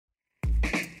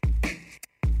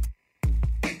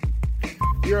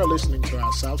You are listening to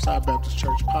our Southside Baptist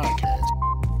Church podcast.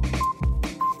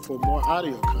 For more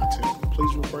audio content,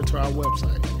 please refer to our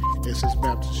website,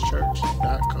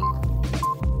 ssbaptistchurch.com.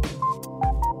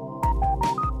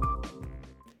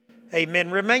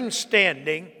 Amen. Remain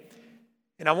standing.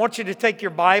 And I want you to take your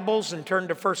Bibles and turn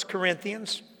to 1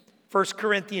 Corinthians. 1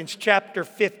 Corinthians chapter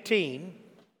 15.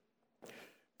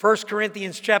 1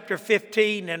 Corinthians chapter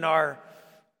 15, and our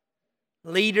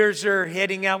leaders are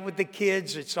heading out with the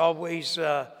kids. It's always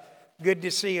good to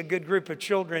see a good group of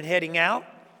children heading out.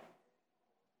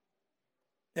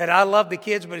 And I love the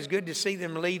kids, but it's good to see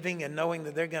them leaving and knowing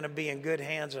that they're going to be in good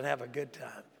hands and have a good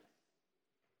time.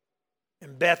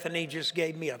 And Bethany just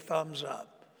gave me a thumbs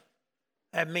up.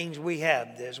 That means we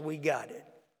have this. We got it.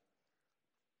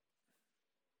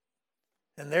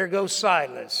 And there goes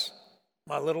Silas,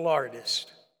 my little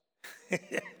artist.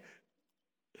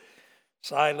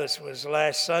 Silas was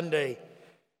last Sunday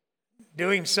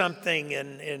doing something,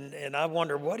 and I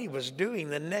wonder what he was doing.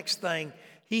 The next thing,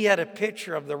 he had a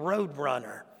picture of the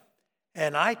Roadrunner.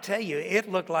 And I tell you,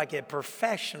 it looked like a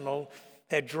professional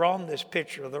had drawn this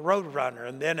picture of the Roadrunner.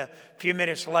 And then a few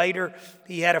minutes later,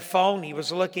 he had a phone. He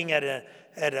was looking at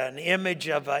an image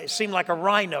of, it seemed like a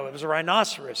rhino. It was a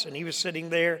rhinoceros. And he was sitting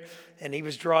there, and he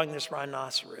was drawing this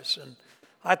rhinoceros. And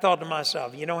I thought to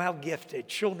myself, you know how gifted,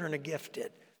 children are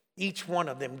gifted. Each one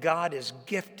of them, God has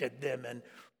gifted them and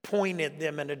pointed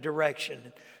them in a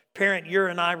direction. Parent, your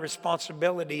and I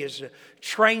responsibility is to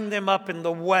train them up in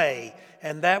the way.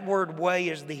 And that word way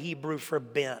is the Hebrew for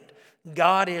bent.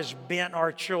 God has bent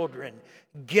our children,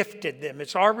 gifted them.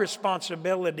 It's our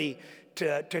responsibility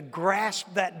to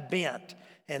grasp that bent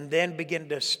and then begin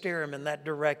to steer them in that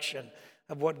direction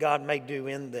of what God may do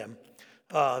in them.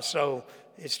 So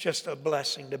it's just a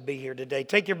blessing to be here today.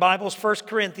 Take your Bibles, 1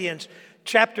 Corinthians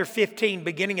chapter 15,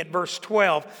 beginning at verse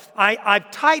 12.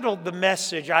 I've titled the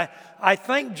message, I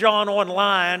think, John,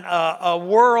 online, A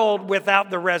World Without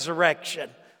the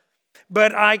Resurrection.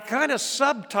 But I kind of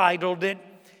subtitled it,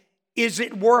 Is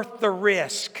It Worth the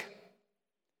Risk?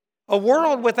 A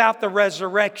world without the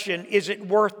resurrection, is it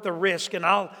worth the risk? And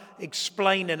I'll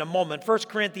explain in a moment. 1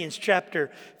 Corinthians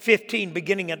chapter 15,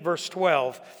 beginning at verse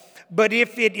 12. But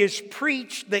if it is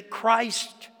preached that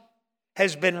Christ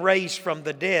has been raised from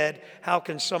the dead, how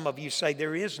can some of you say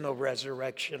there is no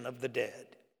resurrection of the dead?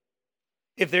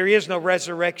 If there is no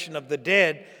resurrection of the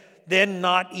dead, then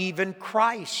not even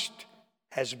Christ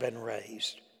has been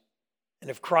raised. And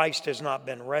if Christ has not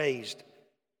been raised,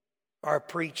 our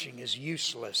preaching is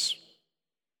useless,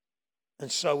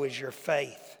 and so is your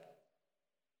faith.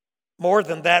 More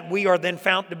than that, we are then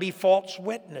found to be false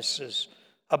witnesses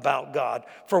about God.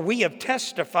 For we have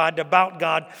testified about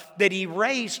God that He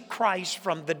raised Christ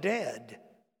from the dead.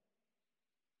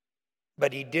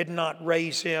 But He did not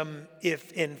raise Him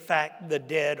if in fact the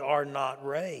dead are not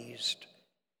raised.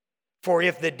 For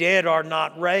if the dead are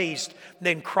not raised,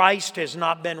 then Christ has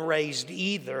not been raised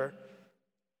either.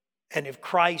 And if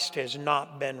Christ has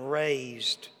not been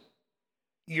raised,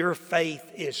 your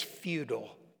faith is futile.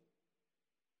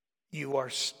 You are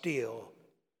still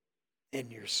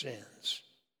in your sins.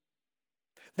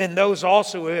 Then those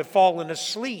also who have fallen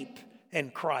asleep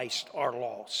in Christ are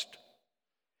lost.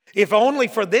 If only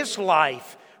for this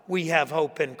life we have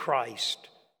hope in Christ,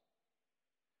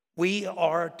 we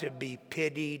are to be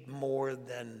pitied more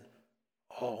than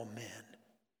all men.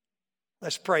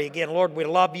 Let's pray again. Lord, we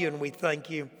love you and we thank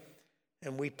you,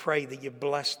 and we pray that you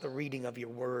bless the reading of your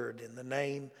word in the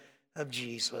name of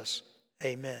Jesus.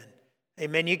 Amen.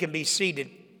 Amen. You can be seated.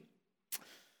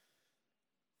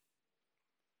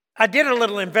 I did a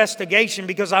little investigation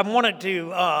because I wanted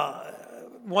to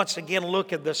once again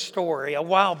look at this story. A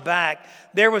while back,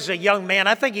 there was a young man,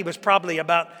 I think he was probably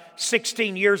about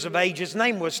 16 years of age. His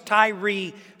name was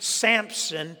Tyree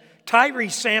Sampson. Tyree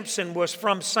Sampson was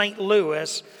from St.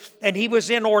 Louis, and he was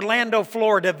in Orlando,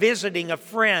 Florida, visiting a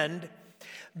friend.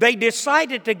 They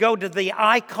decided to go to the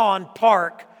Icon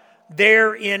Park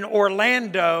there in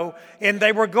Orlando, and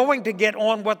they were going to get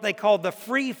on what they call the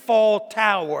Free Fall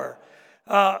Tower.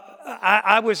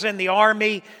 I was in the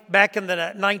Army back in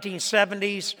the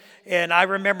 1970s, and I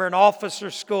remember in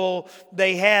officer school,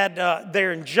 they had,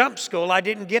 there in jump school, I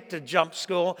didn't get to jump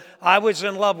school. I was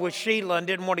in love with Sheila and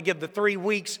didn't want to give the 3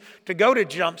 weeks to go to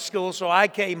jump school, so I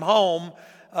came home.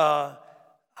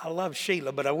 I love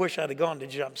Sheila, but I wish I'd have gone to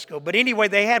jump school. But anyway,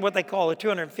 they had what they call a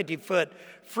 250-foot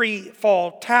free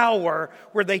fall tower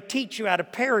where they teach you how to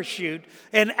parachute.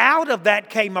 And out of that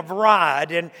came a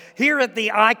ride. And here at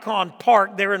the Icon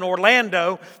Park there in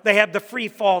Orlando, they have the free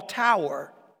fall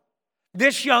tower.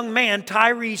 This young man,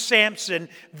 Tyree Sampson,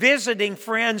 visiting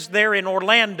friends there in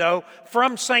Orlando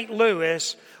from St.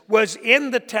 Louis, was in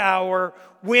the tower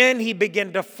when he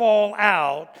began to fall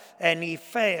out and he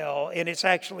fell, and it's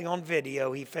actually on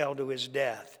video, he fell to his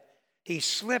death. He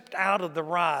slipped out of the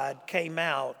ride, came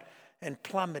out, and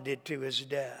plummeted to his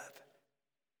death.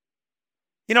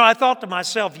 I thought to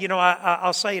myself,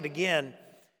 I'll say it again,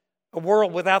 a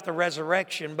world without the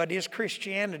resurrection, but is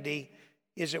Christianity,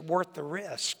 is it worth the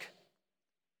risk?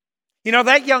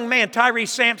 That young man, Tyree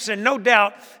Sampson, no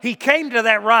doubt he came to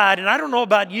that ride, and I don't know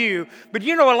about you, but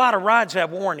a lot of rides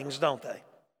have warnings, don't they?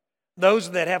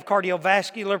 Those that have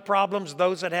cardiovascular problems,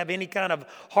 those that have any kind of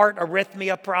heart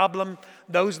arrhythmia problem,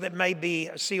 those that may be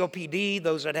COPD,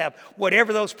 those that have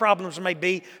whatever those problems may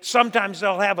be, sometimes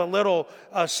they'll have a little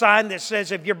sign that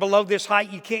says if you're below this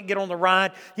height, you can't get on the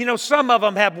ride. Some of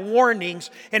them have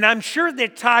warnings, and I'm sure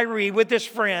that Tyree with his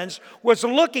friends was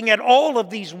looking at all of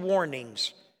these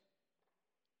warnings.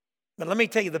 But let me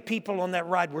tell you, the people on that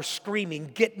ride were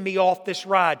screaming, "Get me off this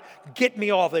ride. Get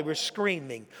me off." They were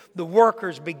screaming. The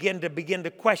workers begin to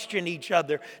question each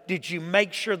other. Did you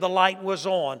make sure the light was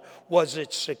on? Was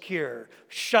it secure?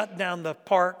 Shut down the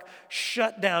park,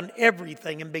 shut down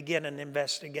everything, and begin an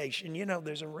investigation.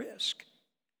 There's a risk.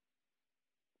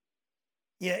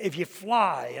 Yeah, if you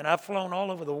fly, and I've flown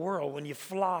all over the world, when you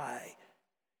fly,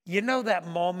 that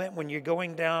moment when you're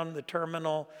going down the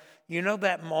terminal,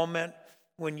 that moment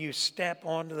when you step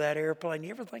onto that airplane.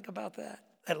 You ever think about that?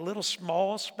 That little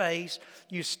small space,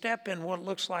 you step in what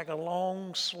looks like a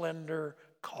long, slender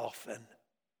coffin.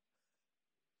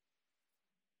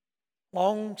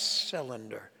 Long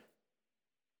cylinder.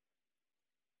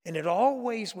 And it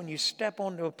always, when you step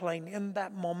onto a plane, in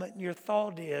that moment, your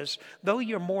thought is, though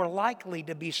you're more likely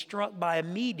to be struck by a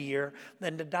meteor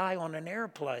than to die on an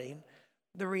airplane,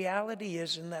 the reality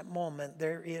is in that moment,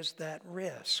 there is that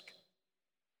risk.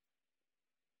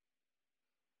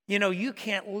 You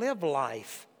can't live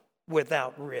life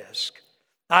without risk.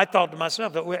 I thought to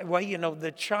myself,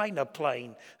 the China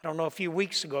plane, I don't know, a few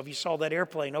weeks ago, if you saw that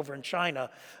airplane over in China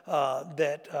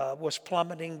that was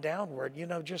plummeting downward,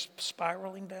 just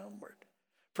spiraling downward.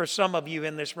 For some of you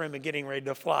in this room and getting ready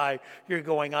to fly, you're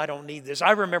going, I don't need this.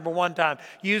 I remember one time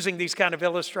using these kind of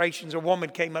illustrations. A woman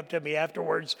came up to me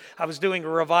afterwards. I was doing a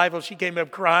revival. She came up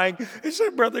crying and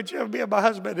said, Brother Jim, me and my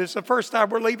husband, it's the first time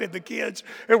we're leaving the kids,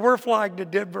 and we're flying to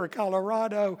Denver,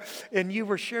 Colorado. And you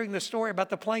were sharing the story about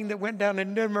the plane that went down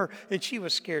in Denver, and she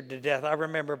was scared to death. I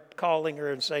remember calling her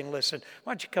and saying, listen,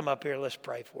 why don't you come up here? Let's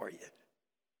pray for you.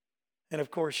 And of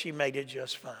course, she made it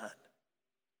just fine.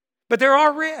 But there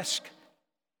are risks.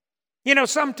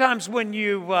 Sometimes when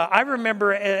I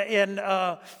remember at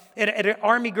an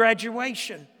Army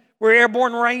graduation where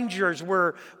airborne rangers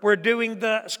were doing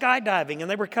the skydiving and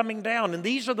they were coming down. And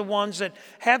these are the ones that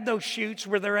have those chutes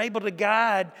where they're able to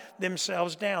guide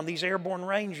themselves down, these airborne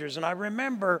rangers. And I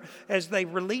remember as they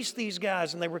released these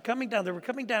guys and they were coming down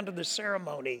to the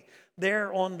ceremony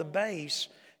there on the base.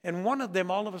 And one of them,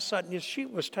 all of a sudden, his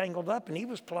chute was tangled up and he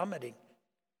was plummeting.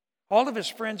 All of his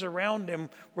friends around him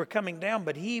were coming down,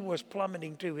 but he was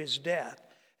plummeting to his death.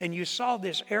 And you saw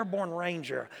this airborne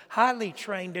ranger, highly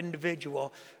trained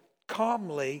individual,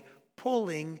 calmly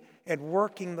pulling and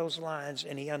working those lines,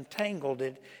 and he untangled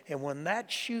it. And when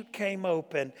that chute came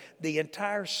open, the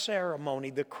entire ceremony,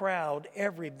 the crowd,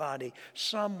 everybody,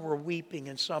 some were weeping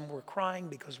and some were crying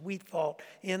because we thought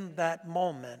in that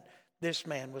moment this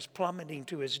man was plummeting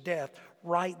to his death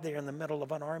right there in the middle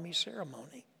of an Army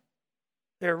ceremony.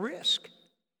 They're risk.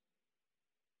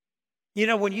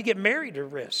 When you get married, a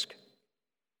risk.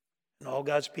 And all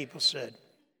God's people said.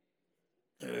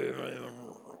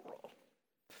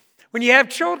 When you have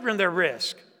children, they're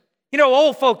risk.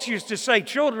 Old folks used to say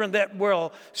children that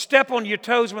will step on your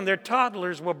toes when they're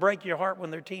toddlers will break your heart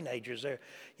when they're teenagers.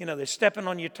 They're stepping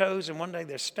on your toes and one day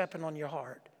they're stepping on your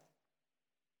heart.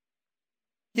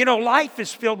 Life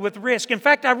is filled with risk. In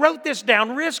fact, I wrote this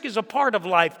down. Risk is a part of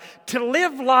life. To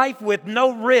live life with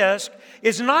no risk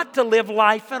is not to live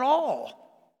life at all.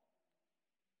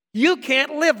 You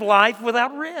can't live life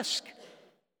without risk.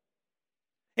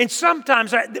 And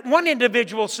sometimes, one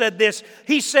individual said this.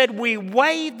 He said, we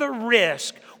weigh the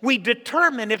risk. We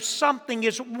determine if something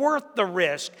is worth the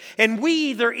risk. And we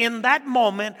either, in that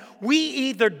moment, we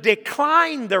either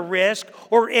decline the risk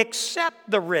or accept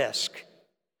the risk.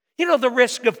 The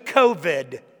risk of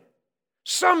COVID.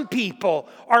 Some people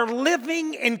are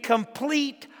living in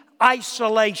complete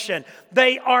isolation.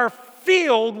 They are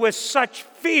filled with such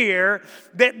fear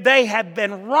that they have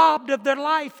been robbed of their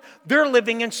life. They're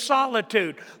living in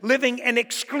solitude, living in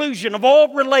exclusion of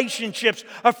all relationships,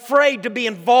 afraid to be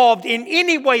involved in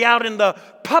any way out in the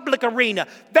public arena.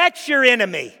 That's your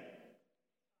enemy.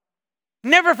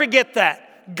 Never forget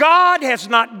that. God has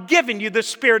not given you the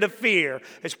spirit of fear,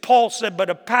 as Paul said, but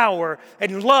of power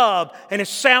and love and a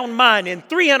sound mind. And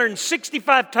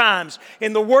 365 times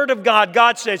in the Word of God,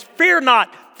 God says, fear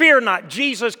not, fear not.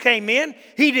 Jesus came in.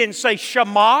 He didn't say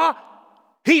Shema.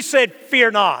 He said,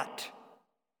 fear not.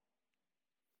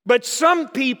 But some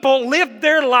people live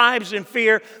their lives in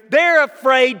fear. They're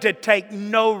afraid to take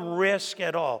no risk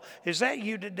at all. Is that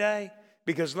you today?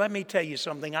 Because let me tell you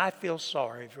something, I feel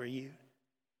sorry for you.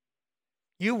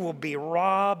 You will be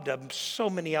robbed of so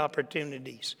many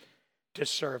opportunities to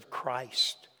serve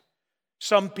Christ.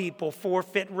 Some people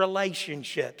forfeit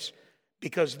relationships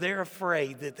because they're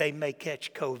afraid that they may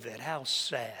catch COVID. How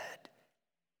sad.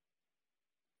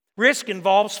 Risk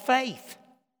involves faith.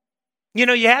 You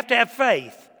know, you have to have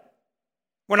faith.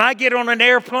 When I get on an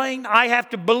airplane, I have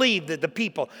to believe that the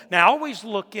people... Now, I always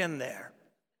look in there.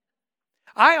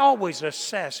 I always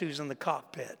assess who's in the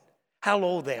cockpit, how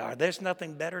old they are. There's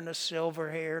nothing better than a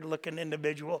silver-haired looking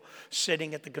individual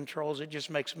sitting at the controls. It just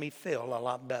makes me feel a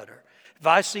lot better. If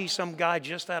I see some guy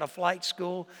just out of flight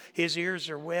school, his ears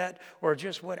are wet, or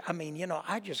just what,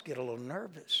 I just get a little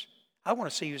nervous. I want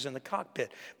to see who's in the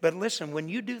cockpit. But listen, when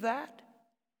you do that,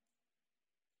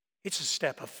 it's a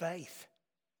step of faith.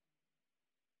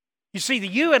 You see,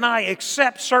 you and I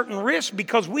accept certain risks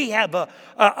because we have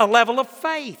a level of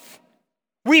faith.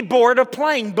 We board a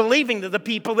plane believing that the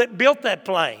people that built that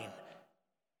plane,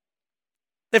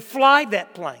 that fly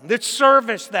that plane, that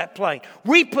service that plane,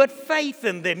 we put faith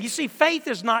in them. You see, faith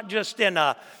is not just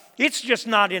it's just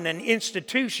not in an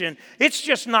institution. It's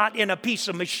just not in a piece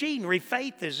of machinery.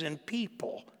 Faith is in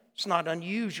people. It's not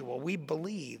unusual. We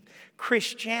believe.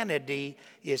 Christianity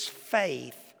is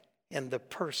faith in the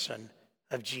person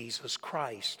of Jesus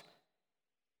Christ.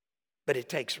 But it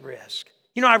takes risk.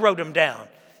 You know, I wrote them down.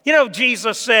 You know,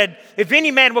 Jesus said, if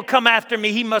any man will come after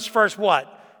me, he must first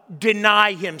what?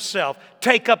 Deny himself,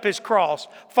 take up his cross,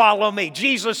 follow me.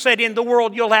 Jesus said, in the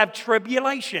world you'll have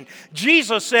tribulation.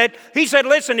 Jesus said, he said,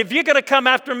 listen, if you're going to come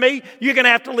after me, you're going to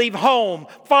have to leave home,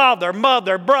 father,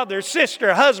 mother, brother,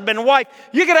 sister, husband, wife.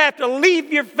 You're going to have to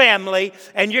leave your family,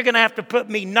 and you're going to have to put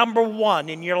me number one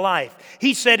in your life.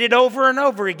 He said it over and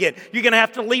over again. You're going to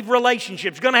have to leave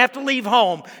relationships. You're going to have to leave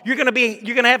home. You're going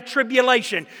to have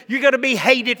tribulation. You're going to be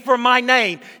hated for my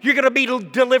name. You're going to be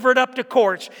delivered up to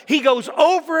courts. He goes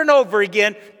over and over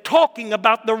again talking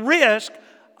about the risk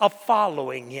of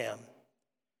following him.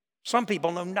 Some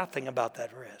people know nothing about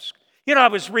that risk. You know, I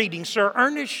was reading Sir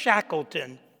Ernest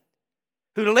Shackleton,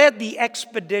 who led the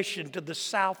expedition to the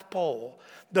South Pole,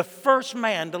 the first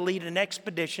man to lead an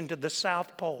expedition to the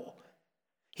South Pole.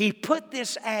 He put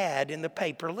this ad in the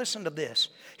paper. Listen to this.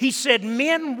 He said,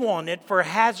 men wanted for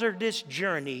hazardous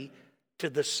journey to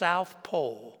the South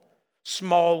Pole,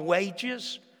 small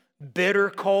wages, bitter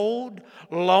cold,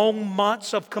 long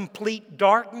months of complete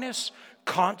darkness,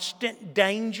 constant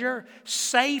danger,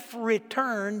 safe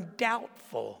return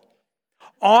doubtful,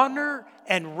 honor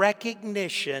and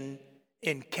recognition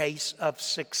in case of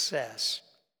success.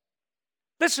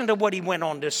 Listen to what he went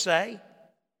on to say.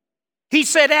 He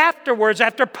said afterwards,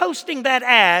 after posting that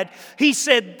ad, he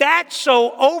said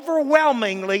so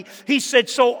overwhelmingly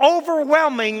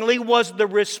was the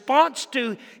response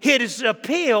to his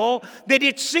appeal that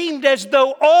it seemed as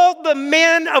though all the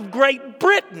men of Great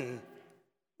Britain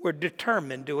were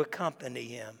determined to accompany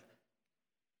him.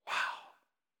 Wow.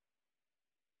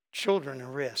 Children at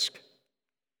risk.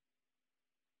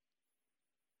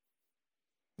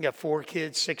 You got 4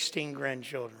 kids, 16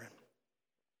 grandchildren.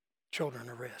 Children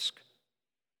at risk.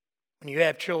 When you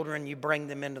have children, you bring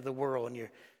them into the world and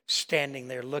you're standing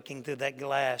there looking through that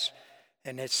glass,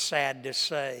 and it's sad to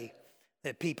say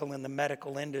that people in the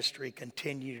medical industry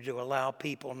continue to allow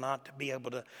people not to be able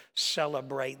to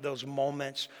celebrate those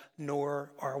moments,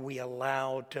 nor are we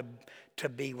allowed to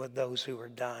be with those who are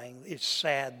dying. It's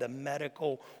sad, the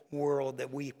medical world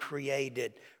that we've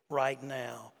created right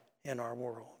now in our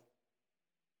world.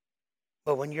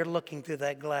 But when you're looking through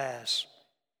that glass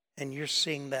and you're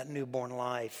seeing that newborn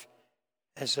life,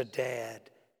 as a dad,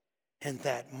 in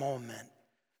that moment,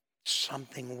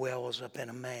 something wells up in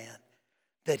a man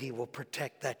that he will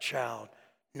protect that child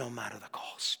no matter the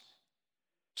cost.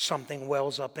 Something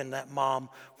wells up in that mom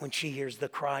when she hears the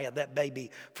cry of that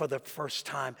baby for the first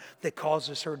time that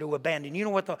causes her to abandon. You know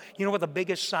what the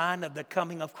biggest sign of the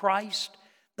coming of Christ?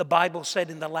 The Bible said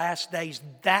in the last days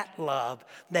that love,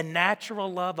 the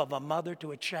natural love of a mother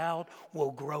to a child,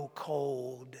 will grow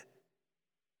cold.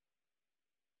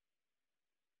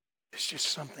 It's just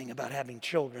something about having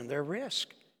children. They're risk.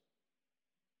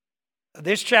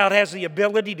 This child has the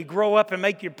ability to grow up and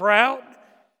make you proud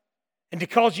and to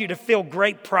cause you to feel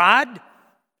great pride.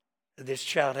 This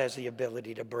child has the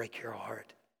ability to break your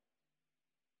heart.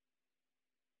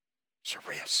 It's a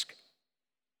risk.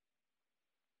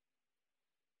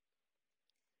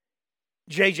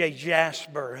 J.J.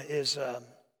 Jasper is a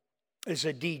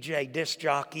DJ, disc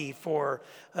jockey for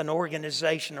an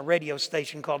organization, a radio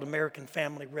station called American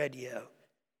Family Radio.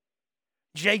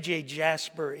 J.J.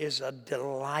 Jasper is a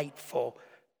delightful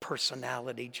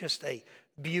personality, just a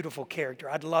beautiful character.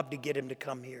 I'd love to get him to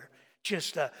come here.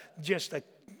 Just a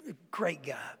great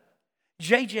guy.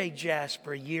 J.J.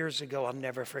 Jasper, years ago, I'll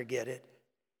never forget it.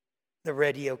 The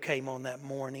radio came on that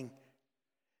morning.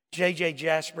 J.J.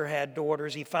 Jasper had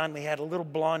daughters. He finally had a little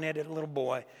blonde-headed little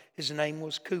boy. His name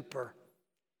was Cooper.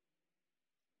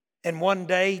 And one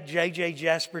day, J.J.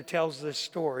 Jasper tells this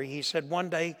story. He said one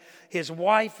day his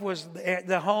wife was at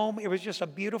the home. It was just a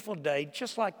beautiful day,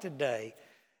 just like today.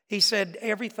 He said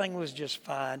everything was just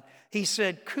fine. He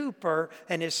said Cooper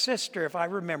and his sister, if I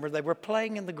remember, they were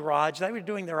playing in the garage. They were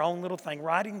doing their own little thing,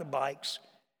 riding the bikes.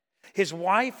 His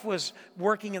wife was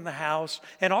working in the house,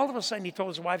 and all of a sudden he told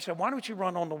his wife, said, why don't you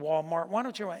run on to Walmart? Why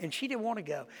don't you run? And she didn't want to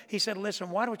go. He said,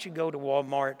 listen, why don't you go to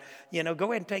Walmart?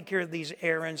 Go ahead and take care of these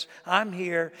errands. I'm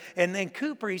here. And then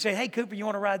Cooper, he said, hey, Cooper, you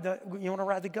want to ride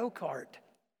the go-kart?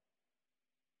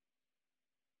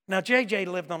 Now, JJ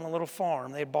lived on a little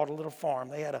farm. They had bought a little farm.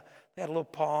 They had a little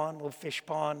pond, a little fish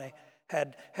pond. They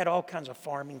had all kinds of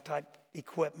farming type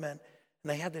equipment, and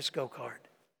they had this go-kart.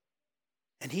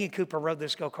 And he and Cooper rode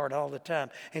this go-kart all the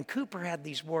time. And Cooper had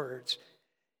these words.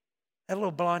 That little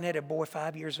blonde-headed boy,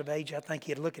 5 years of age, I think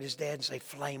he'd look at his dad and say,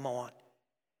 flame on.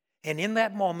 And in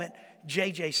that moment,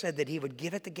 JJ said that he would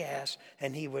give it the gas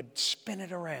and he would spin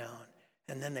it around,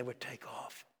 and then they would take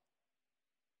off.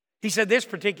 He said this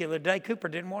particular day, Cooper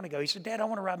didn't want to go. He said, Dad, I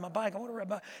want to ride my bike.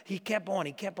 He kept on.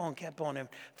 And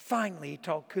finally, he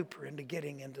talked Cooper into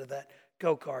getting into that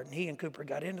go-kart. And he and Cooper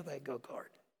got into that go-kart.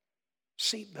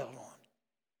 Seatbelt on.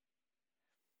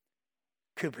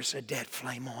 Cooper said, Dad,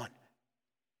 flame on.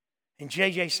 And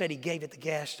JJ said he gave it the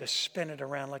gas to spin it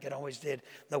around like it always did.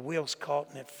 The wheels caught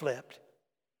and it flipped.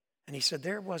 And he said,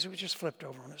 there it was just flipped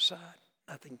over on its side.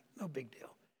 Nothing, no big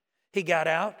deal. He got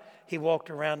out. He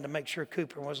walked around to make sure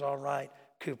Cooper was all right.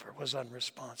 Cooper was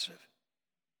unresponsive.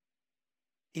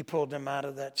 He pulled him out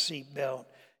of that seat belt.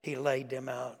 He laid him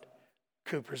out.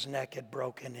 Cooper's neck had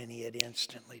broken and he had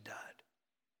instantly died.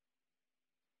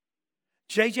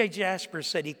 J.J. Jasper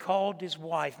said he called his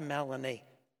wife, Melanie.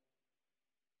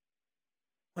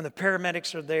 When the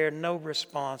paramedics are there, no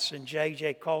response. And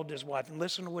J.J. called his wife. And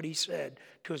listen to what he said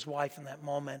to his wife in that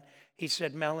moment. He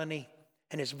said, Melanie,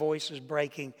 and his voice is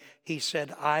breaking. He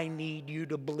said, I need you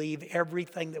to believe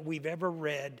everything that we've ever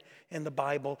read in the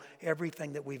Bible,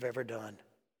 everything that we've ever done.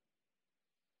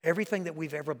 Everything that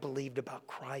we've ever believed about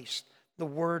Christ, the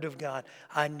Word of God.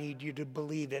 I need you to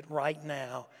believe it right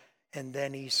now. And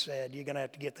then he said, you're going to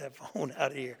have to get that phone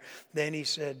out of here. Then he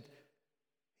said,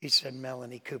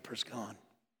 Melanie, Cooper's gone.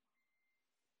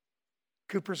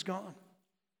 Cooper's gone.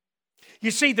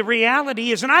 You see, the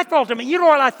reality is, and I thought to me, you know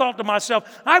what I thought to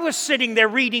myself? I was sitting there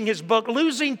reading his book,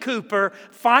 Losing Cooper,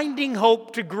 Finding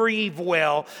Hope to Grieve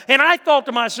Well. And I thought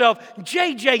to myself,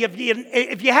 JJ,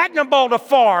 if you hadn't have bought a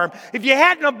farm, if you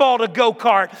hadn't have bought a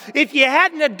go-kart, if you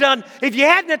hadn't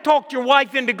have talked your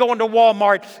wife into going to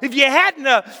Walmart, if you hadn't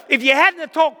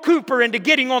have talked Cooper into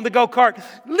getting on the go-kart,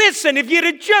 listen, if you'd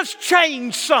have just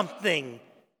changed something.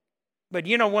 But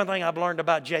you know one thing I've learned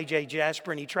about J.J.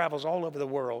 Jasper, and he travels all over the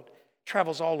world.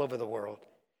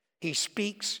 He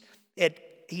speaks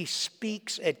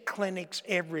at clinics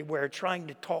everywhere trying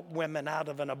to talk women out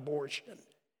of an abortion.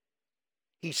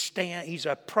 He's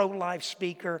a pro-life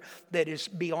speaker that is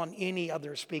beyond any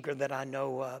other speaker that I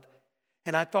know of.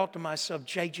 And I thought to myself,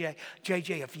 JJ,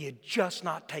 if you had just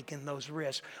not taken those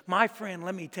risks. My friend,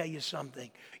 let me tell you something.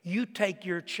 You take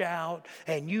your child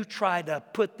and you try to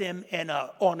put them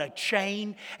on a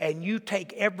chain and you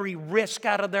take every risk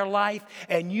out of their life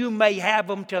and you may have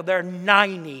them till they're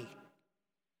 90.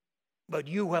 But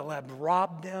you will have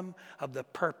robbed them of the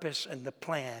purpose and the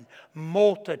plan.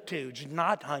 Multitudes,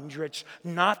 not hundreds,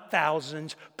 not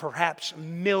thousands, perhaps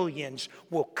millions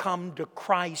will come to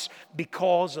Christ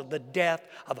because of the death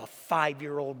of a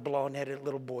 5-year-old blonde-headed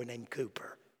little boy named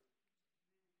Cooper.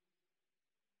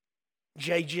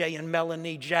 J.J. and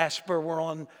Melanie Jasper were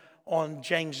on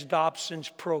James Dobson's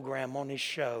program on his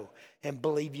show. And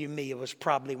believe you me, it was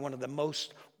probably one of the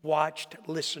most watched,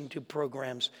 listened to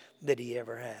programs that he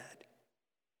ever had.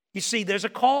 You see, there's a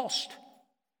cost.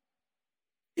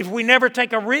 If we never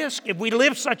take a risk, if we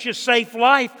live such a safe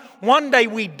life, one day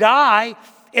we die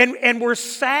and we're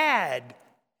sad.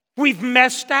 We've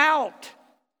messed out.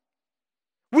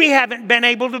 We haven't been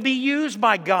able to be used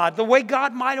by God the way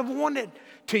God might have wanted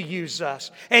to use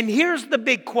us. And here's the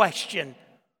big question.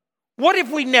 What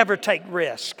if we never take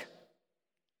risk?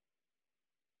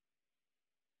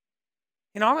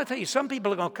 You know, I'm going to tell you, some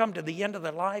people are going to come to the end of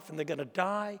their life and they're going to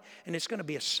die, and it's going to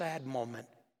be a sad moment.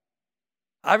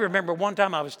 I remember one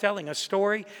time I was telling a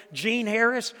story. Gene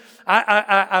Harris,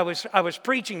 I was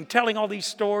preaching, telling all these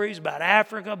stories about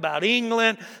Africa, about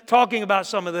England, talking about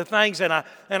some of the things, and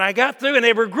I got through, and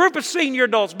there were a group of senior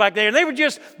adults back there, and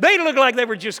they looked like they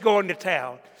were just going to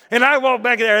town. And I walked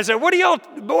back there and said, what do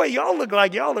y'all look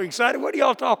like y'all are excited. What are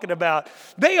y'all talking about?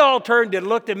 They all turned and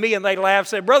looked at me and they laughed,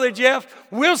 said, Brother Jeff,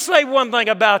 we'll say one thing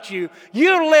about you.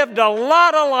 You lived a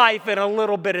lot of life in a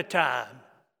little bit of time.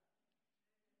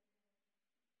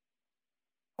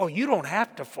 Oh, you don't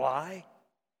have to fly.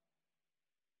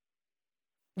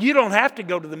 You don't have to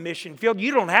go to the mission field.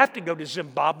 You don't have to go to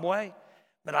Zimbabwe.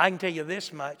 But I can tell you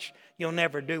this much, you'll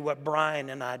never do what Brian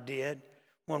and I did.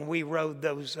 When we rode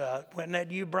those, wasn't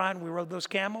that you, Brian? We rode those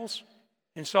camels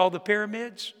and saw the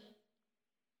pyramids.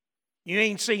 You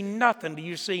ain't seen nothing till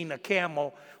you seen a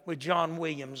camel with John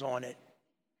Williams on it.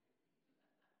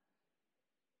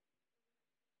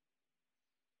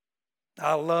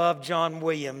 I love John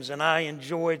Williams, and I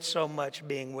enjoyed so much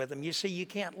being with him. You see, you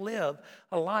can't live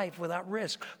a life without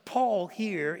risk. Paul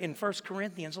here in 1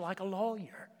 Corinthians like a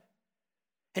lawyer.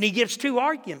 And he gives two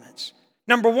arguments.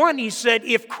 Number one, he said,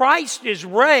 if Christ is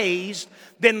raised,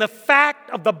 then the fact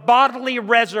of the bodily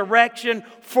resurrection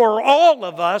for all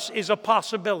of us is a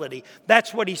possibility.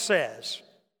 That's what he says.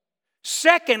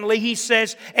 Secondly, he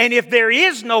says, and if there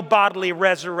is no bodily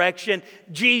resurrection,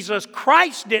 Jesus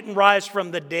Christ didn't rise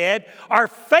from the dead, our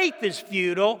faith is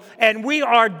futile, and we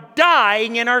are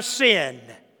dying in our sin.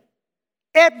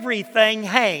 Everything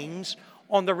hangs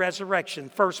on the resurrection.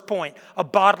 First point, a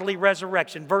bodily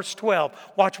resurrection. Verse 12,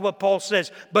 watch what Paul says.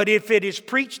 But if it is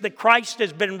preached that Christ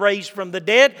has been raised from the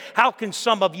dead, how can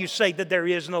some of you say that there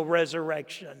is no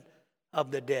resurrection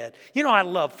of the dead? You know, I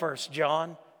love 1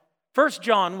 John. 1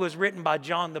 John was written by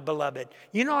John the Beloved.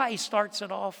 You know how he starts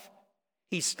it off?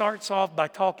 He starts off by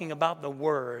talking about the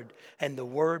Word, and the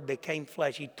Word became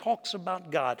flesh. He talks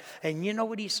about God. And you know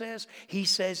what he says? He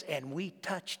says, and we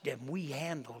touched him, we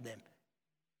handled him.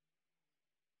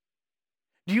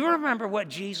 Do you remember what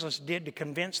Jesus did to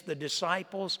convince the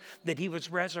disciples that he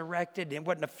was resurrected and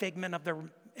wasn't a figment of their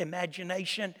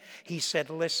imagination? He said,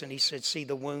 listen, he said, see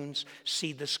the wounds,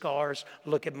 see the scars,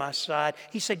 look at my side.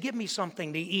 He said, give me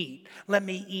something to eat. Let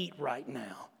me eat right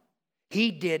now.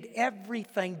 He did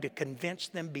everything to convince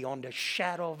them beyond a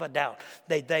shadow of a doubt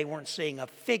that they weren't seeing a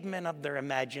figment of their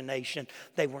imagination.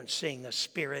 They weren't seeing a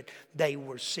spirit. They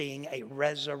were seeing a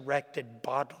resurrected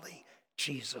bodily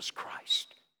Jesus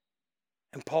Christ.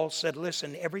 And Paul said,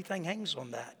 listen, everything hangs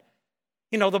on that.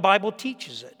 You know, the Bible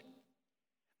teaches it.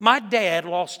 My dad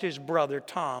lost his brother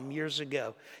Tom years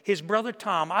ago. His brother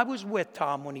Tom, I was with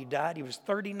Tom when he died. He was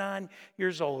 39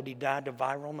 years old. He died of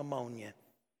viral pneumonia.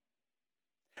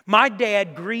 My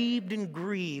dad grieved and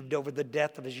grieved over the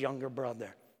death of his younger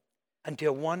brother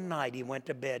until one night he went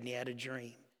to bed and he had a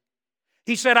dream.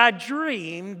 He said, I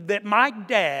dreamed that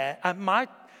my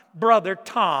brother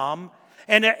Tom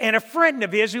and a friend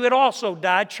of his who had also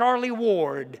died, Charlie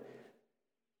Ward.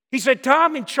 He said,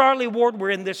 Tom and Charlie Ward were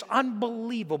in this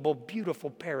unbelievable, beautiful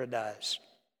paradise.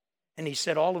 And he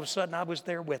said, all of a sudden I was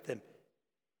there with him.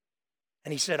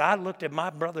 And he said, I looked at my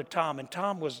brother Tom, and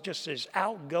Tom was just this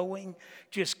outgoing,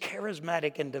 just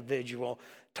charismatic individual.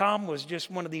 Tom was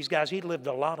just one of these guys. He'd lived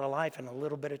a lot of life in a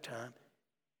little bit of time.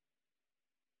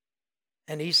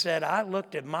 And he said, I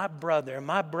looked at my brother, and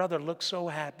my brother looked so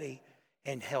happy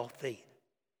and healthy.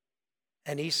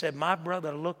 And he said, my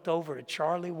brother looked over at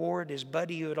Charlie Ward, his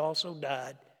buddy who had also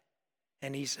died.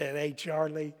 And he said, hey,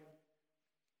 Charlie,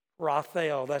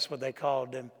 Raphael, that's what they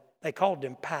called him. They called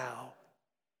him Pal.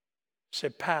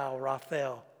 Said, Pal,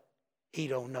 Raphael, he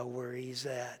don't know where he's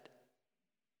at.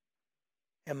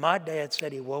 And my dad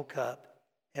said he woke up,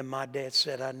 and my dad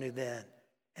said, I knew then.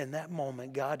 In that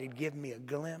moment, God had given me a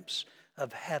glimpse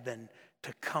of heaven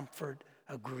to comfort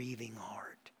a grieving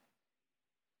heart.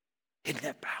 Isn't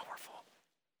that powerful?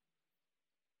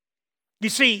 You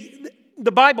see,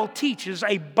 the Bible teaches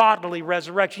a bodily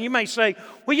resurrection. You may say,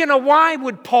 well, you know, why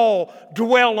would Paul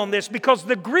dwell on this? Because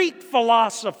the Greek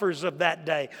philosophers of that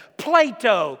day,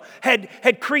 Plato,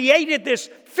 had created this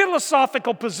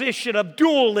philosophical position of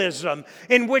dualism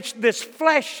in which the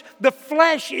flesh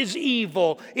is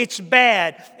evil, it's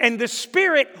bad, and the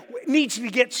spirit needs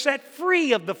to get set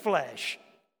free of the flesh.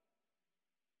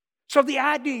 So the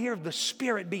idea here of the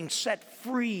spirit being set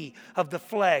free of the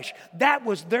flesh, that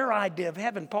was their idea of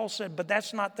heaven. Paul said, but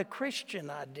that's not the Christian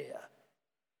idea.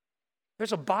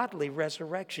 There's a bodily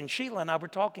resurrection. Sheila and I were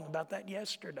talking about that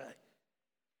yesterday.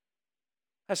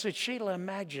 I said, Sheila,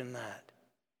 imagine that.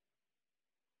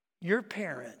 Your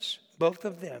parents, both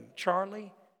of them,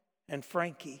 Charlie and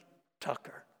Frankie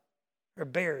Tucker, are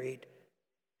buried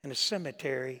in a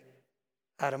cemetery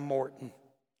out of Morton,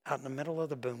 out in the middle of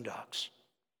the boondocks.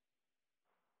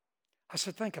 I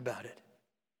said, think about it.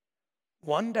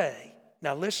 One day,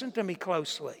 now listen to me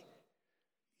closely,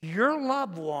 your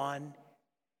loved one,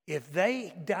 if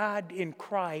they died in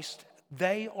Christ,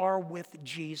 they are with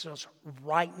Jesus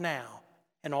right now.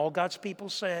 And all God's people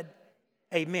said,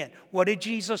 amen. What did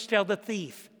Jesus tell the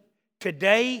thief?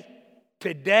 Today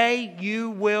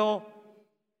you will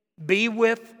be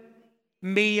with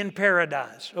me in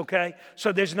paradise, okay?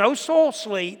 So there's no soul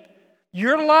sleep.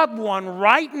 Your loved one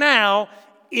right now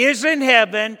is in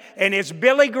heaven, and as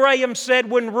Billy Graham said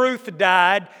when Ruth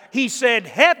died, he said,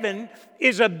 heaven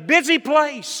is a busy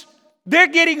place. They're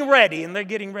getting ready, and they're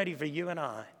getting ready for you and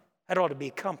I. That ought to be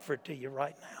a comfort to you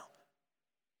right now.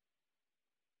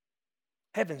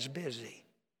 Heaven's busy.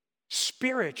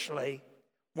 Spiritually,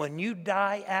 when you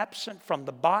die absent from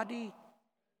the body,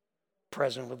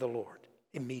 present with the Lord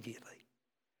immediately.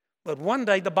 But one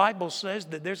day the Bible says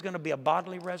that there's going to be a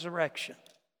bodily resurrection.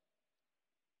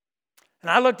 And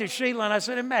I looked at Sheila and I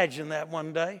said, imagine that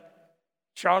one day.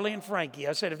 Charlie and Frankie,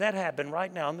 I said, if that happened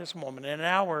right now in this moment, in an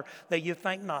hour that you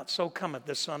think not, so cometh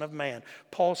the Son of Man.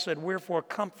 Paul said, wherefore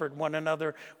comfort one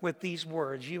another with these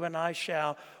words. You and I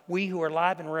shall, we who are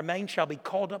alive and remain, shall be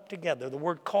called up together. The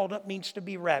word called up means to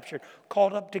be raptured.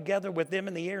 Called up together with them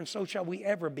in the air, and so shall we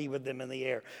ever be with them in the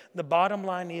air. The bottom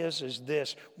line is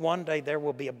this, one day there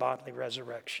will be a bodily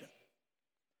resurrection.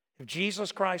 If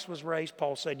Jesus Christ was raised,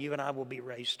 Paul said, you and I will be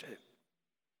raised too.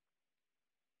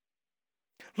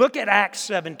 Look at Acts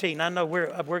 17. I know we're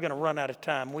going to run out of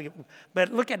time.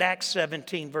 But look at Acts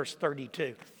 17, verse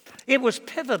 32. It was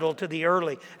pivotal to the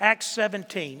early. Acts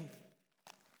 17,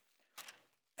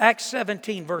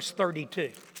 verse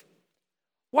 32.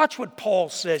 Watch what Paul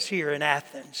says here in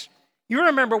Athens. You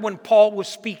remember when Paul was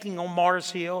speaking on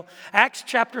Mars Hill? Acts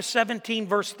chapter 17,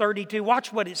 verse 32.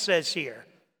 Watch what it says here.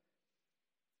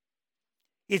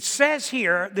 It says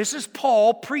here, this is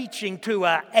Paul preaching to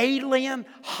an alien,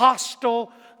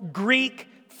 hostile, Greek,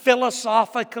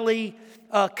 philosophically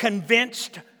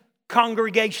convinced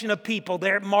congregation of people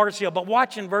there at Mars Hill. But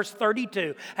watch in verse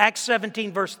 32, Acts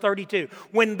 17, verse 32.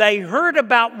 When they heard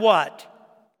about what?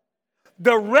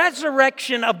 The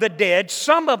resurrection of the dead,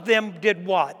 some of them did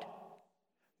what?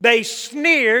 They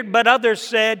sneered, but others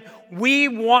said, we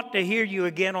want to hear you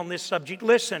again on this subject.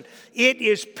 Listen, it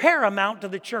is paramount to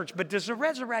the church. But does the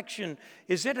resurrection,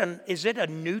 is it a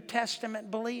New Testament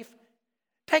belief?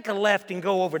 Take a left and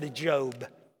go over to Job.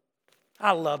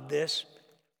 I love this.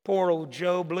 Poor old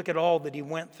Job, look at all that he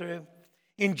went through.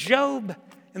 In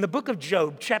the book of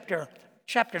Job, chapter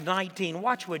 19,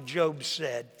 watch what Job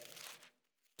said.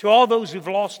 To all those who've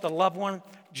lost a loved one,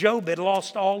 Job had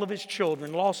lost all of his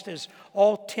children,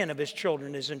 all 10 of his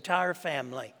children, his entire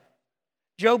family.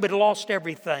 Job had lost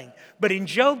everything. But in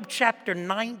Job chapter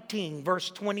 19, verse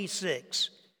 26,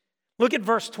 look at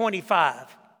verse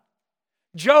 25.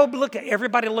 Job,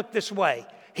 everybody look this way.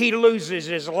 He loses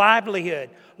his livelihood,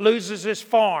 loses his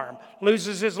farm,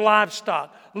 loses his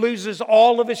livestock, loses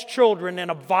all of his children in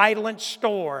a violent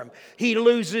storm. He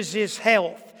loses his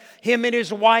health. Him and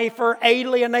his wife are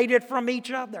alienated from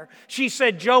each other. She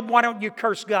said, Job, why don't you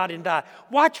curse God and die?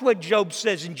 Watch what Job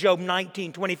says in Job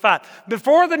 19:25.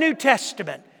 Before the New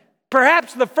Testament,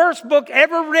 perhaps the first book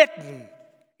ever written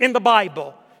in the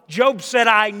Bible, Job said,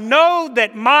 I know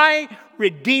that my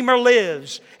Redeemer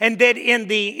lives, and that in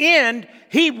the end,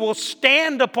 He will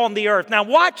stand upon the earth. Now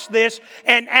watch this.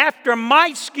 And after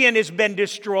my skin has been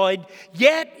destroyed,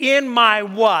 yet in my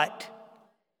what?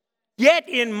 Yet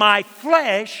in my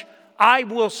flesh, I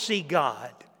will see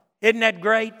God. Isn't that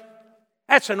great?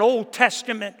 That's an Old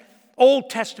Testament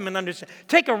understanding.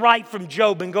 Take a right from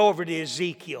Job and go over to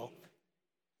Ezekiel.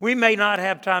 We may not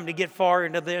have time to get far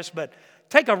into this, but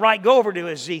take a right, go over to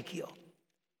Ezekiel.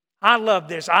 I love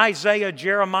this. Isaiah,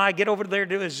 Jeremiah, get over there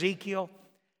to Ezekiel.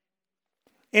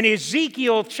 In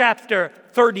Ezekiel chapter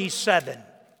 37.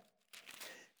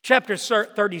 Chapter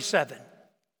 37.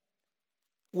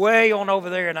 Way on over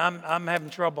there, and I'm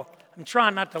having trouble. I'm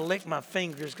trying not to lick my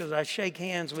fingers because I shake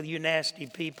hands with you nasty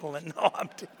people. And no, I'm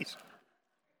teasing.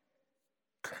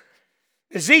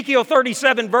 Ezekiel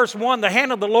 37 verse 1, the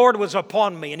hand of the Lord was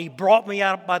upon me, and He brought me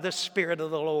out by the Spirit of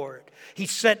the Lord. He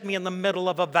set me in the middle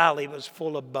of a valley that was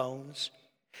full of bones.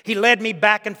 He led me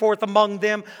back and forth among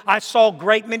them. I saw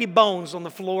great many bones on the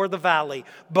floor of the valley,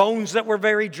 bones that were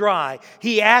very dry.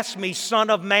 He asked me, Son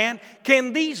of man,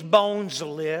 can these bones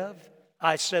live?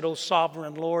 I said, O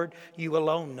sovereign Lord, you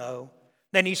alone know.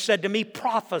 Then he said to me,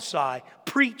 prophesy,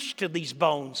 preach to these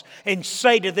bones, and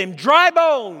say to them, dry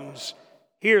bones,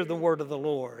 hear the word of the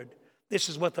Lord. This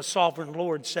is what the sovereign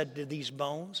Lord said to these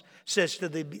bones. Says to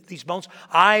these bones,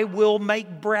 I will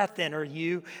make breath enter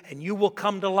you, and you will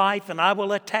come to life, and I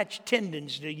will attach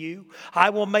tendons to you. I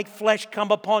will make flesh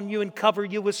come upon you and cover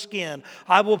you with skin.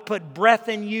 I will put breath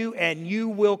in you, and you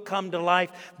will come to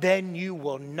life. Then you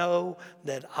will know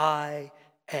that I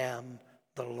am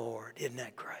the Lord. Isn't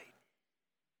that great?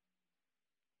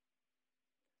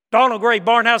 Donald Gray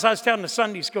Barnhouse, I was telling the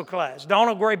Sunday school class,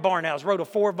 Donald Gray Barnhouse wrote a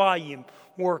 4-volume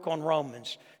work on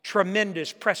Romans.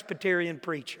 Tremendous Presbyterian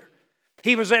preacher.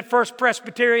 He was at First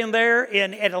Presbyterian there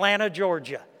in Atlanta,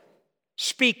 Georgia,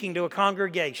 speaking to a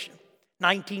congregation,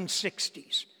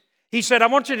 1960s. He said, I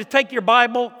want you to take your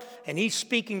Bible, and he's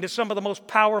speaking to some of the most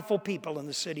powerful people in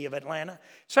the city of Atlanta.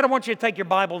 He said, I want you to take your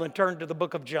Bible and turn to the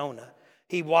book of Jonah.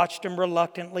 He watched him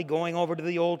reluctantly going over to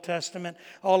the Old Testament.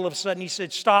 All of a sudden he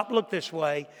said, stop, look this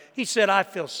way. He said, I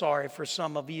feel sorry for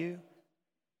some of you.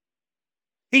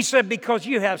 He said, because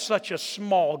you have such a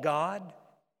small God.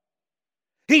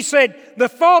 He said, the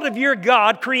thought of your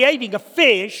God creating a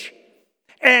fish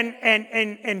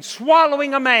and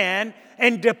swallowing a man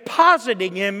and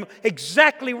depositing him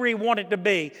exactly where he wanted to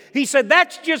be. He said,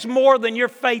 that's just more than your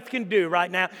faith can do right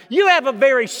now. You have a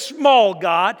very small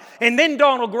God. And then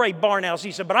Donald Gray Barnhouse,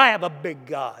 he said, but I have a big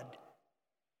God.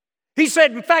 He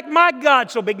said, in fact, my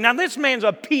God's so big. Now, this man's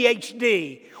a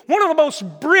PhD, one of the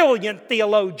most brilliant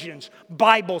theologians,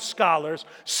 Bible scholars,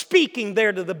 speaking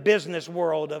there to the business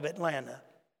world of Atlanta.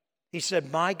 He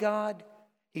said, my God?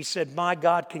 He said, my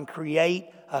God can create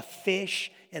a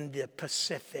fish in the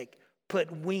Pacific, put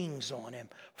wings on him,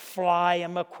 fly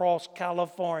him across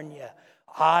California,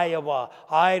 Iowa,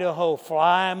 Idaho,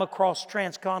 fly him across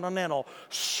transcontinental,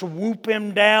 swoop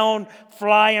him down,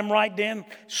 fly him right down,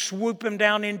 swoop him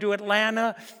down into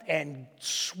Atlanta, and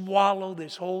swallow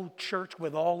this whole church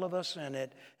with all of us in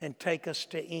it, and take us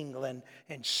to England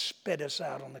and spit us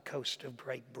out on the coast of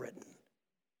Great Britain.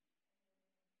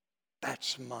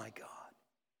 That's my God.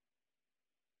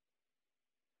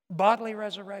 Bodily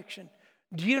resurrection.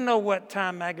 Do you know what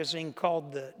Time magazine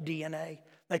called the DNA?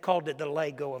 They called it the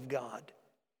Lego of God.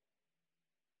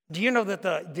 Did you know that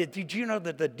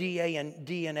the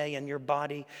DNA in your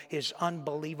body is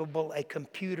unbelievable? A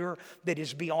computer that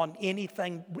is beyond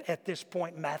anything at this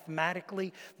point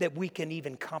mathematically that we can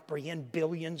even comprehend.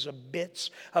 Billions of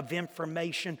bits of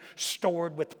information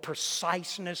stored with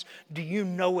preciseness. Do you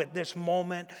know at this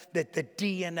moment that the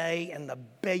DNA and the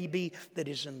baby that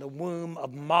is in the womb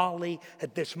of Molly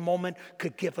at this moment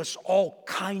could give us all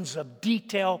kinds of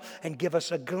detail and give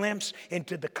us a glimpse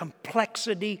into the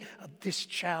complexity of this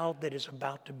child that is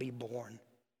about to be born?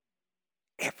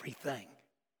 Everything.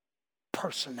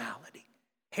 Personality,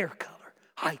 hair color,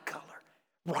 eye color,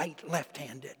 right,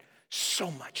 left-handed. So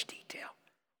much detail.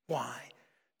 Why?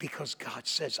 Because God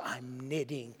says, I'm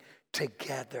knitting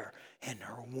together in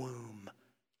her womb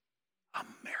a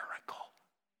miracle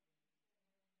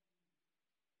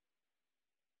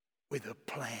with a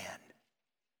plan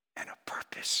and a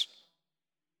purpose.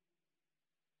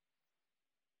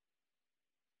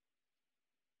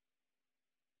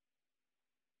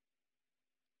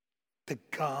 The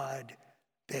God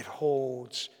that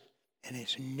holds and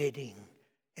is knitting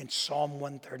in Psalm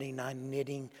 139,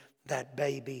 knitting that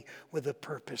baby with a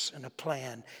purpose and a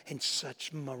plan in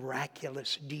such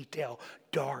miraculous detail.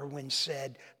 Darwin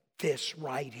said this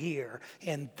right here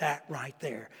and that right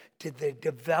there. To the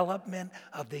development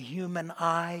of the human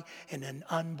eye in an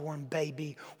unborn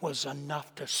baby was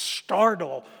enough to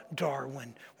startle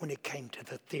Darwin when it came to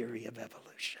the theory of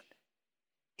evolution.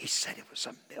 He said it was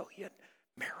 1,000,000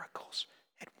 miracles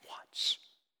at once.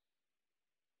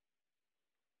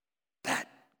 That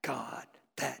God,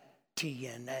 that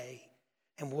DNA,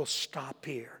 and we'll stop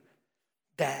here.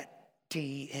 That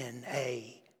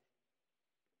DNA,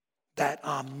 that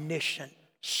omniscient,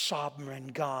 sovereign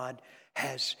God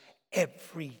has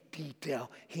every detail.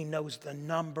 He knows the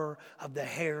number of the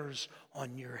hairs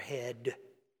on your head.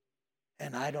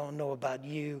 And I don't know about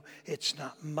you, it's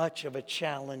not much of a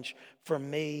challenge for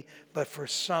me, but for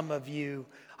some of you,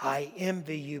 I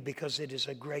envy you because it is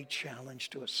a great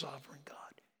challenge to a sovereign God.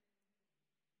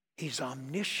 He's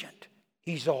omniscient.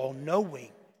 He's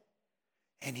all-knowing.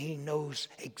 And he knows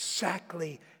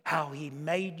exactly how he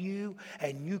made you,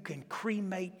 and you can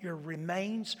cremate your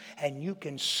remains, and you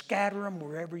can scatter them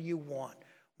wherever you want.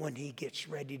 When he gets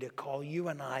ready to call you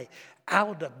and I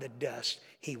out of the dust,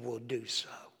 he will do so.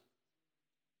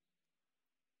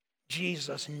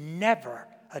 Jesus never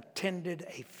attended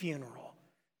a funeral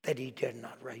that he did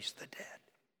not raise the dead.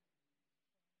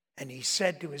 And he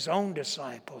said to his own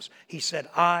disciples, he said,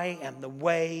 I am the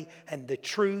way and the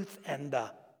truth and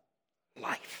the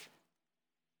life.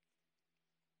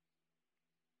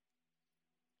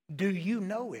 Do you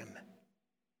know him?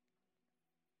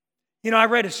 You know, I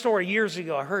read a story years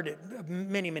ago. I heard it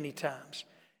many, many times.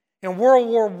 In World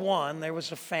War I, there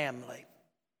was a family.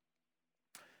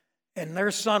 And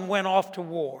their son went off to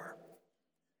war.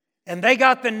 And they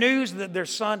got the news that their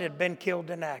son had been killed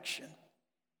in action.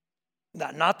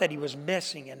 Not that he was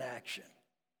missing in action,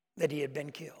 that he had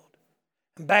been killed.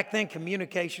 And back then,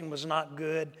 communication was not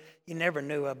good. You never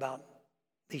knew about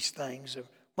these things, or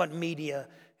what media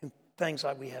and things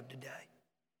like we have today.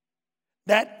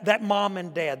 That mom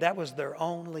and dad, that was their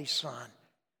only son.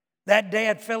 That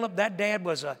dad, Philip,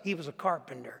 he was a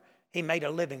carpenter. He made a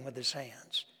living with his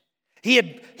hands. He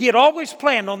had always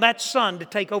planned on that son to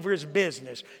take over his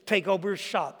business, take over his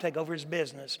shop, take over his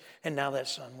business, and now that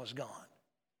son was gone.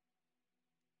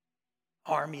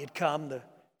 Army had come, the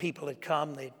people had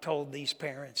come, they had told these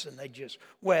parents, and they just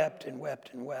wept and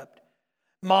wept and wept.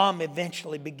 Mom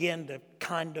eventually began to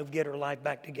kind of get her life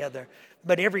back together.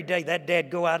 But every day that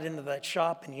dad go out into that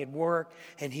shop and he'd work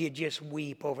and he'd just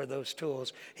weep over those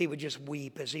tools. He would just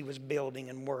weep as he was building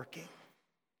and working.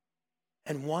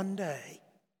 And one day,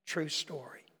 true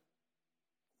story,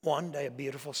 one day, a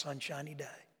beautiful sunshiny day,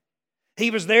 he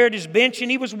was there at his bench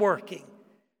and he was working.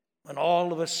 When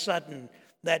all of a sudden,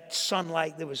 that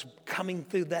sunlight that was coming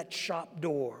through that shop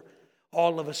door,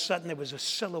 all of a sudden there was a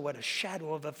silhouette, a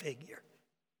shadow of a figure.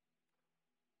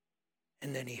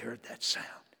 And then he heard that sound.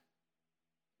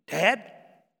 Dad?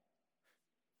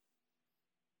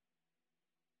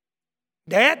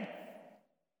 Dad?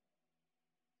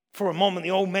 For a moment, the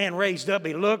old man raised up.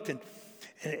 He looked and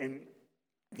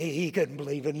he couldn't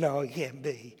believe it. No, it can't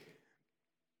be.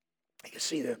 He could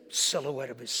see the silhouette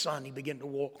of his son. He began to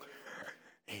walk.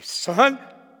 His son?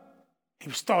 He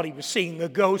thought he was seeing a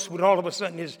ghost, but all of a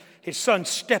sudden his son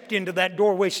stepped into that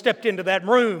doorway, stepped into that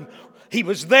room. He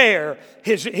was there,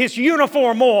 his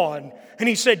uniform on. And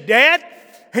he said, Dad?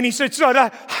 And he said,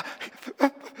 son,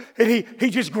 and he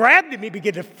just grabbed him. He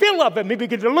began to feel of him. He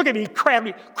began to look at him.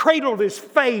 He cradled his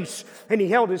face, and he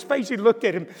held his face. He looked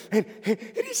at him, and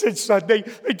he said, son, they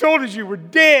told us you were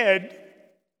dead.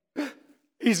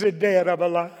 He said, Dad, I'm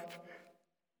alive.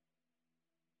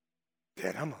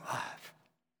 Dad, I'm alive.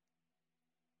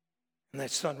 And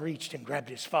that son reached and grabbed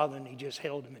his father, and he just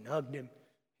held him and hugged him.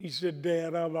 He said,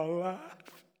 Dad, I'm alive.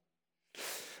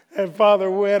 And father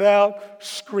went out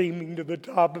screaming to the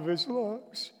top of his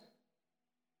lungs,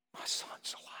 my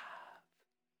son's alive.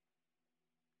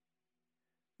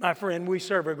 My friend, we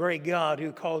serve a great God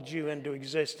who called you into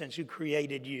existence, who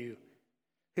created you,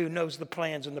 who knows the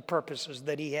plans and the purposes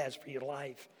that he has for your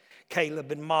life.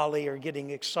 Caleb and Molly are getting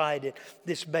excited.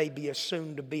 This baby is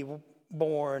soon to be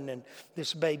born, and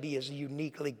this baby is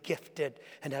uniquely gifted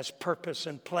and has purpose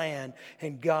and plan,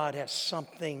 and God has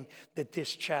something that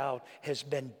this child has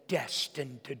been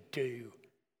destined to do.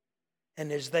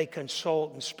 And as they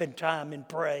consult and spend time and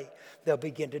pray, they'll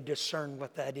begin to discern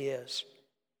what that is.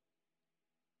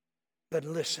 But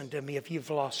listen to me, if you've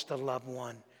lost a loved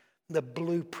one, the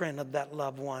blueprint of that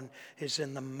loved one is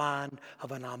in the mind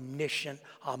of an omniscient,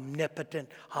 omnipotent,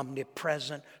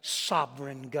 omnipresent,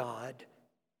 sovereign God.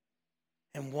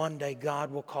 And one day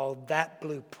God will call that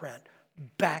blueprint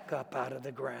back up out of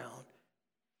the ground.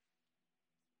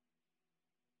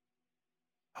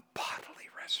 A bodily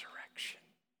resurrection.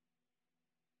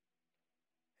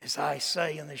 As I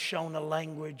say in the Shona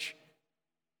language,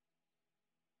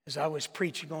 as I was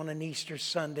preaching on an Easter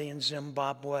Sunday in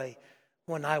Zimbabwe,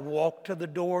 when I walked to the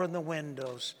door and the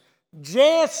windows,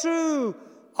 Jesu,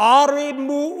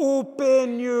 arimu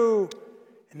upenyu.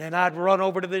 And then I'd run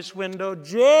over to this window,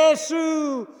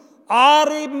 Jesu,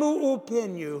 arimu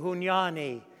upenyu,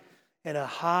 hunyani. In a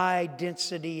high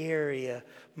density area,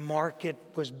 market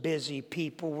was busy,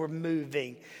 people were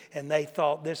moving, and they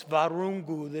thought this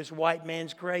varungu, this white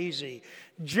man's crazy.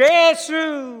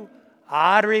 Jesu,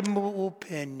 arimu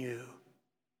upenyu.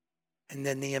 And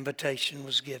then the invitation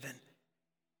was given.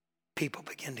 People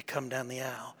began to come down the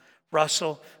aisle.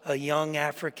 Russell, a young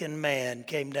African man,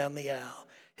 came down the aisle.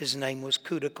 His name was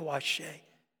Kuda Kwashe.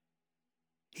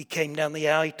 He came down the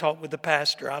aisle. He talked with the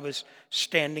pastor. I was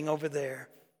standing over there.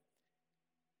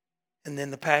 And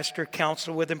then the pastor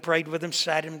counseled with him, prayed with him,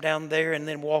 sat him down there, and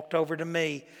then walked over to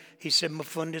me. He said,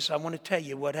 Mufundis, I want to tell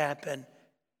you what happened.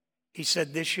 He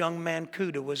said, this young man,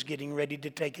 Kuda, was getting ready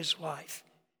to take his life.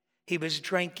 He was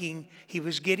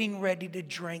getting ready to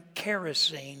drink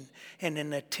kerosene in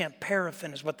an attempt,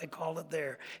 paraffin is what they call it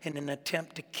there, in an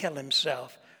attempt to kill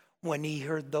himself. when he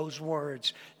heard those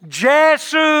words,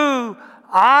 Jesu, arimu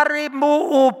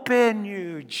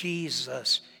upenu,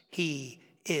 Jesus, he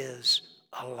is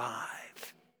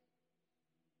alive.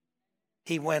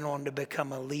 He went on to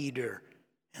become a leader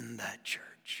in that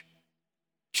church.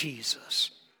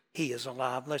 Jesus, he is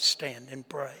alive. Let's stand and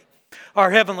pray.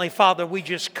 Our Heavenly Father, we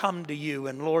just come to you,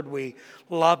 and Lord, we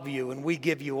love you and we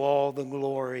give you all the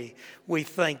glory. We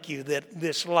thank you that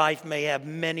this life may have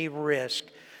many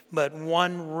risks, but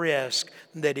one risk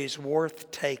that is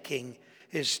worth taking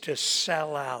is to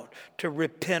sell out, to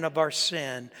repent of our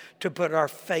sin, to put our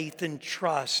faith and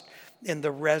trust in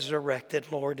the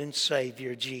resurrected Lord and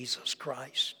Savior, Jesus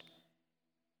Christ.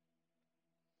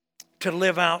 To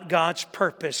live out God's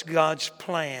purpose, God's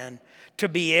plan, to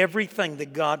be everything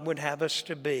that God would have us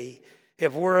to be.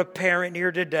 If we're a parent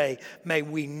here today, may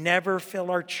we never fill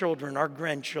our children, our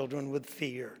grandchildren with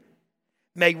fear.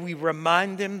 May we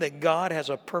remind them that God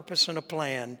has a purpose and a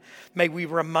plan. May we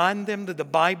remind them that the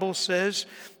Bible says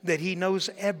that He knows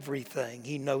everything.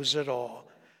 He knows it all.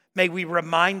 May we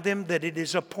remind them that it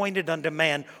is appointed unto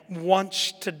man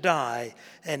once to die,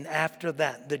 and after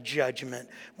that the judgment.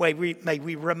 May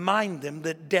we remind them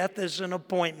that death is an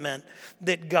appointment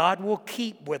that God will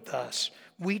keep with us.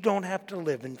 We don't have to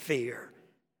live in fear.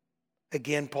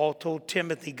 Again, Paul told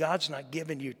Timothy, God's not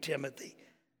given you, Timothy,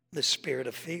 the spirit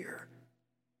of fear,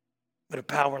 but a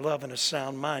power, love, and a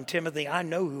sound mind. Timothy, I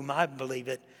know whom I believe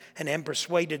it, and am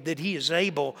persuaded that he is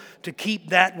able to keep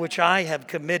that which I have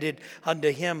committed unto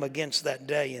him against that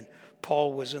day. And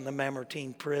Paul was in the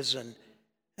Mamertine prison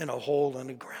in a hole in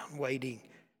the ground waiting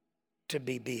to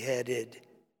be beheaded,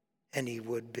 and he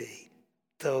would be.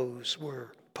 Those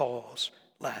were Paul's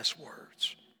last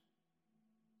words.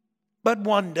 But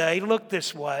one day, look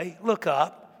this way, look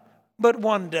up, but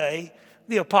one day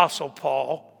the Apostle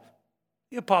Paul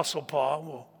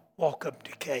will walk up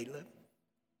to Caleb.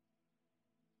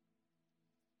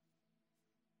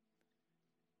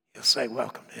 He'll say,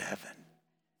 welcome to heaven.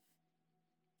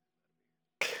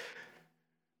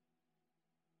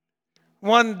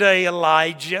 One day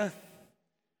Elijah,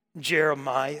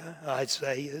 Jeremiah,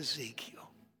 Isaiah, Ezekiel.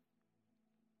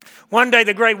 One day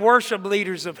the great worship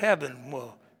leaders of heaven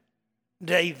will,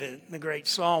 David, the great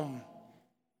psalm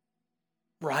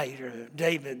writer,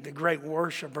 David, the great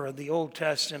worshiper of the Old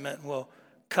Testament, will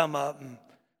come up and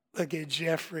look at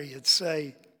Jeffrey and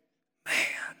say, man,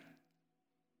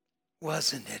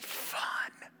 wasn't it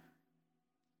fun?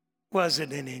 Was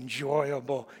it an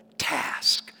enjoyable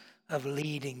task of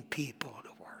leading people to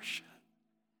worship?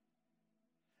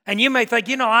 And you may think,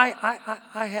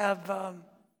 I have a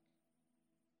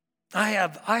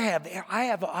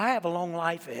long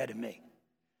life ahead of me.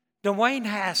 Dwayne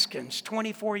Haskins,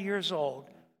 24 years old,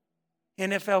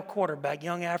 NFL quarterback,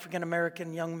 young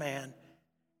African-American young man,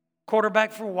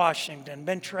 quarterback for Washington,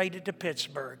 been traded to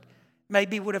Pittsburgh.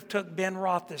 Maybe would have took Ben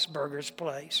Roethlisberger's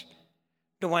place.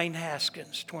 Dwayne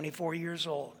Haskins, 24 years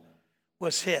old,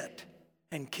 was hit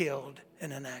and killed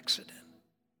in an accident.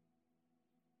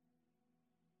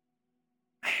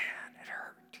 Man, it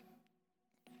hurt.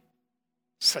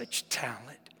 Such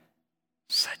talent,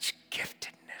 such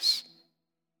giftedness,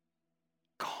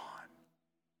 gone.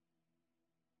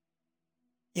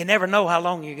 You never know how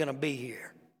long you're going to be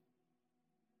here.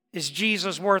 Is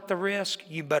Jesus worth the risk?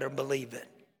 You better believe it.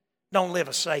 Don't live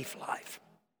a safe life.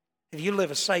 If you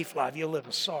live a safe life, you'll live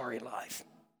a sorry life.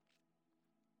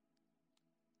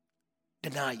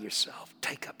 Deny yourself.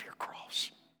 Take up your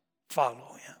cross.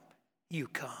 Follow him. You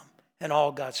come. And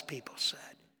all God's people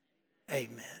said,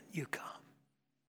 amen. You come.